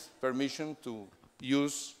asked permission to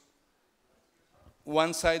use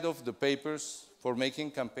one side of the papers for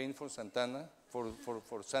making campaign for Santana, for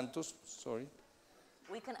Santos, sorry.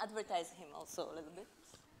 We can advertise him also a little bit.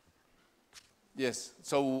 Yes,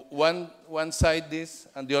 so one side this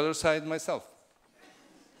and the other side myself.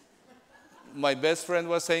 My best friend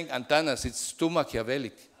was saying, Antanas, it's too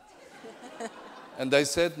Machiavellic. And I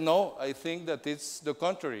said, no, I think that it's the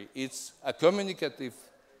contrary. It's a communicative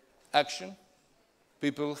action.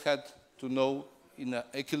 People had to know in an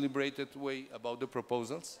equilibrated way about the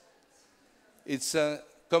proposals. It's a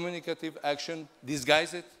communicative action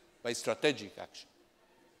disguised by strategic action.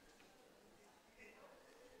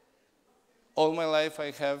 All my life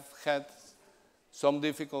I have had some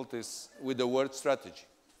difficulties with the word strategy.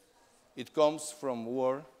 It comes from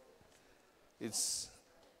war. It's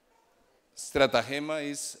stratagema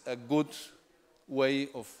is a good way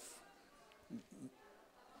of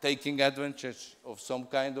taking advantage of some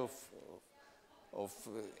kind of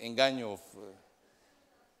engaño,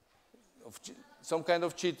 some kind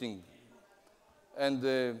of cheating.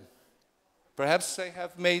 And perhaps I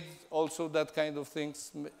have made also that kind of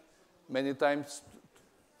things many times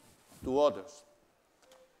to others.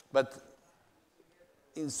 But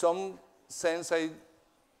in some sense, I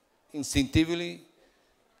instinctively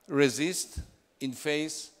resist in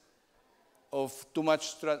face of too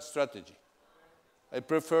much strategy. I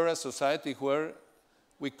prefer a society where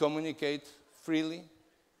we communicate freely.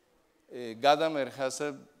 Gadamer has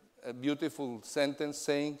a beautiful sentence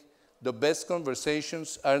saying, the best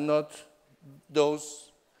conversations are not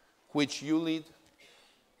those which you lead.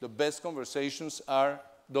 The best conversations are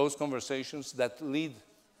those conversations that lead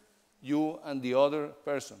you and the other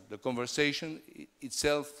person. The conversation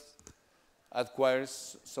itself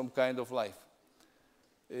acquires some kind of life.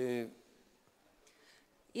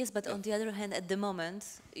 Yes, but on the other hand, at the moment,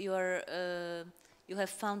 you have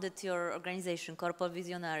founded your organization, Corpo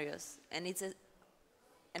Visionarios, and it's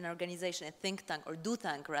an organization, a think tank, or do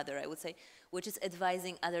tank rather, I would say, which is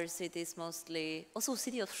advising other cities, mostly, also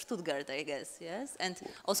city of Stuttgart, I guess, yes? And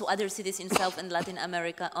also other cities in South and Latin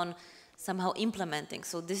America on somehow implementing.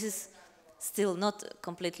 So this is still not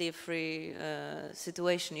completely a free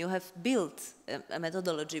situation. You have built a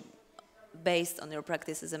methodology based on your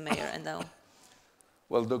practice as a mayor and now.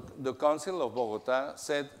 Well, the Council of Bogotá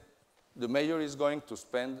said the mayor is going to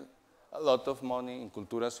spend a lot of money in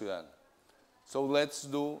Cultura Ciudadana. So let's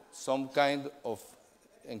do some kind of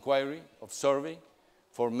inquiry, of survey,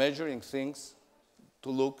 for measuring things to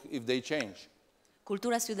look if they change.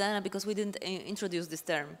 Cultura Ciudadana, because we didn't introduce this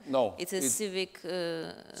term. No. It's a civic...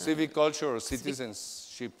 civic culture or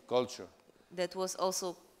citizenship culture. That was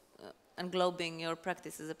also englobing your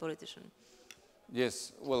practice as a politician.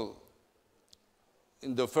 Yes, well,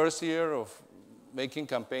 in the first year of making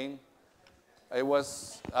campaign, I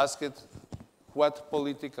was asked what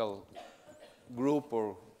political group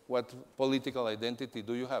or what political identity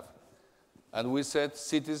do you have? And we said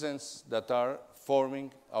citizens that are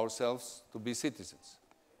forming ourselves to be citizens.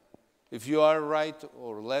 If you are right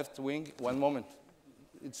or left wing, one moment,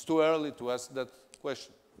 it's too early to ask that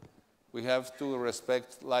question. We have to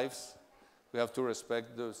respect lives. We have to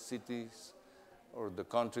respect the cities or the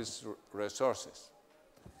country's resources.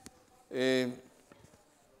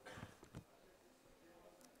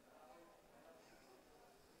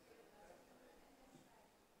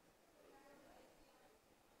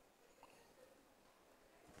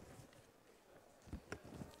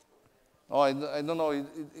 Oh, I don't know.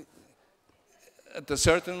 At a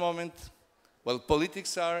certain moment, well,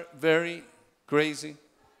 politics are very crazy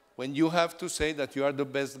when you have to say that you are the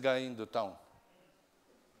best guy in the town.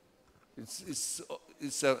 It's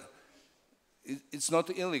not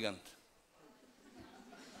elegant.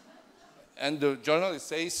 And the journalist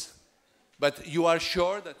says, but you are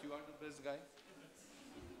sure that you are the best guy?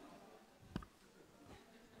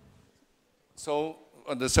 So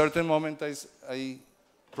at a certain moment, I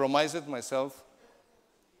promised myself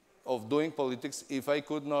of doing politics if I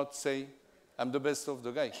could not say I'm the best of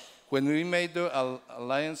the guy. When we made the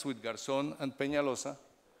alliance with Garzón and Peñalosa,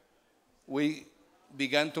 we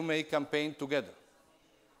began to make campaign together.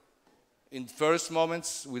 In first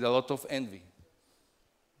moments, with a lot of envy.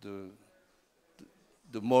 The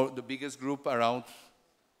biggest group around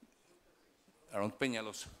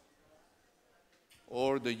Peñalosa,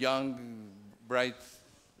 or the young, bright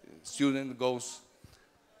student goes.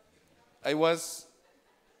 I was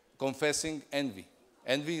confessing envy.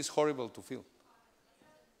 Envy is horrible to feel.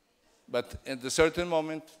 But at a certain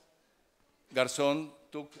moment, Garzón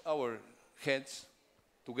took our heads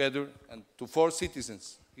together and to 4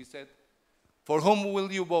 citizens. He said, for whom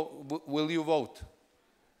will you vote?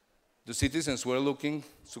 The citizens were looking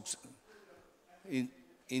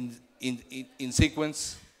in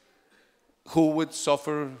sequence who would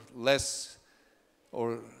suffer less,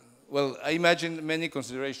 or, well, I imagine many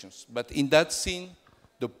considerations. But in that scene,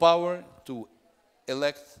 the power to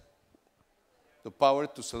elect, the power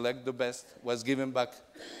to select the best was given back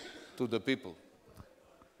to the people.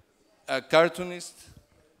 A cartoonist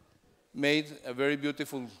made a very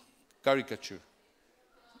beautiful caricature.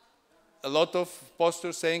 A lot of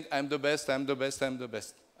posters saying, I'm the best, I'm the best, I'm the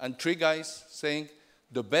best. And 3 guys saying,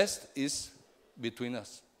 the best is between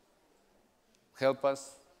us. Help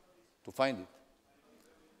us to find it.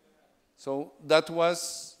 So that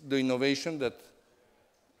was the innovation that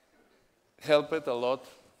helped a lot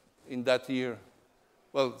in that year.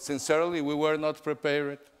 Well, sincerely, we were not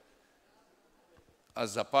prepared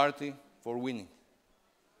as a party for winning.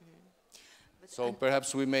 So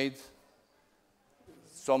perhaps we made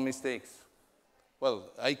some mistakes. Well,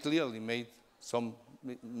 I clearly made some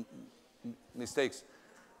mistakes.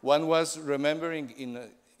 One was remembering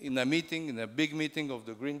in a meeting, in a big meeting of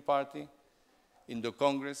the Green Party, in the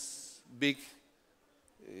Congress, big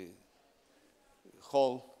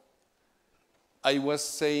hall, I was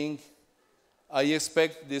saying, I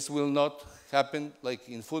expect this will not happen like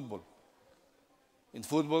in football. In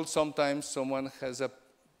football, sometimes someone has an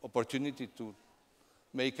opportunity to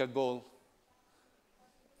make a goal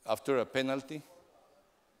after a penalty,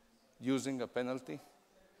 using a penalty.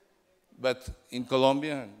 But in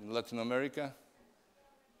Colombia and in Latin America,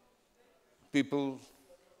 people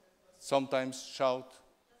sometimes shout,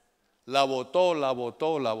 la votó, la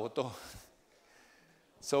votó, la votó.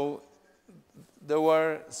 So there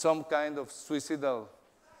were some kind of suicidal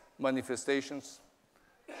manifestations.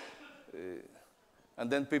 And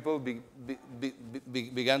then people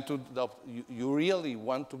began to doubt, you really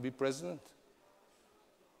want to be president?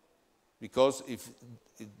 Because if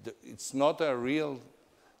it's not a real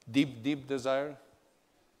deep, deep desire,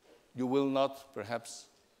 you will not perhaps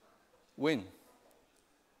win.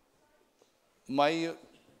 My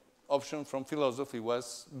option from philosophy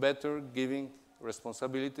was better giving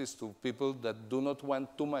responsibilities to people that do not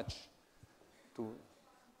want too much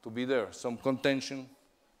to be there. Some contention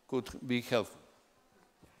could be helpful.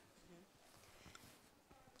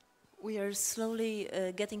 We are slowly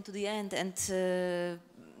getting to the end, and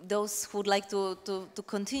those who would like to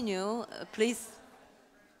continue, please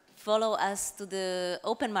follow us to the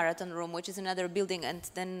open marathon room, which is another building, and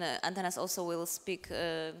then Antanas also will speak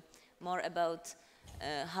more about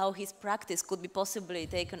how his practice could be possibly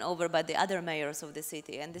taken over by the other mayors of the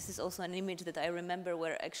city. And this is also an image that I remember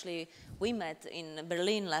where actually we met in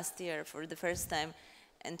Berlin last year for the first time,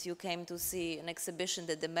 and you came to see an exhibition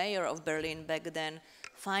that the mayor of Berlin back then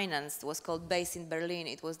financed, was called Base in Berlin.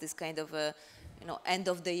 It was this kind of a end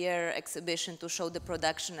of the year exhibition to show the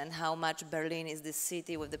production and how much Berlin is this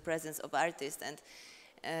city with the presence of artists.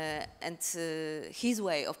 And his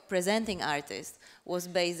way of presenting artists was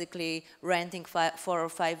basically renting 4 or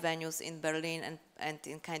 5 venues in Berlin and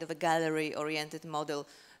in kind of a gallery-oriented model,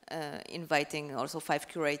 inviting also 5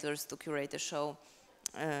 curators to curate a show,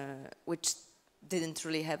 which didn't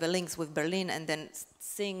really have a links with Berlin. And then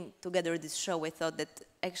seeing together this show, we thought that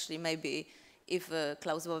actually maybe if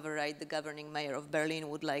Klaus Wowereit, the governing mayor of Berlin,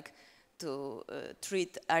 would like to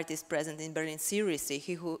treat artists present in Berlin seriously,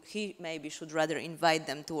 he maybe should rather invite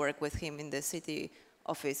them to work with him in the city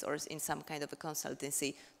office or in some kind of a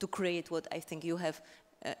consultancy to create what I think you have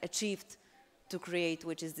achieved to create,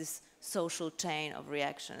 which is this social chain of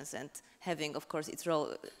reactions, and having, of course, its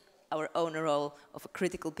role, our own role of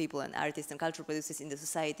critical people and artists and cultural producers in the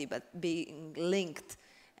society, but being linked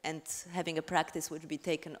and having a practice which be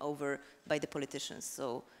taken over by the politicians.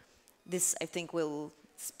 So this, I think, we'll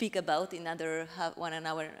speak about in another 1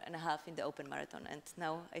 hour and a half in the open marathon. And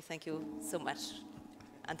now I thank you so much,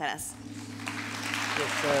 Antanas.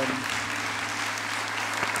 Yes,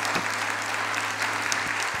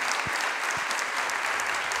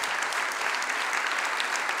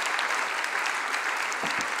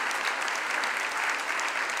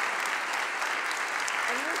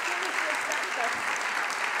 And we'll finish with Santos.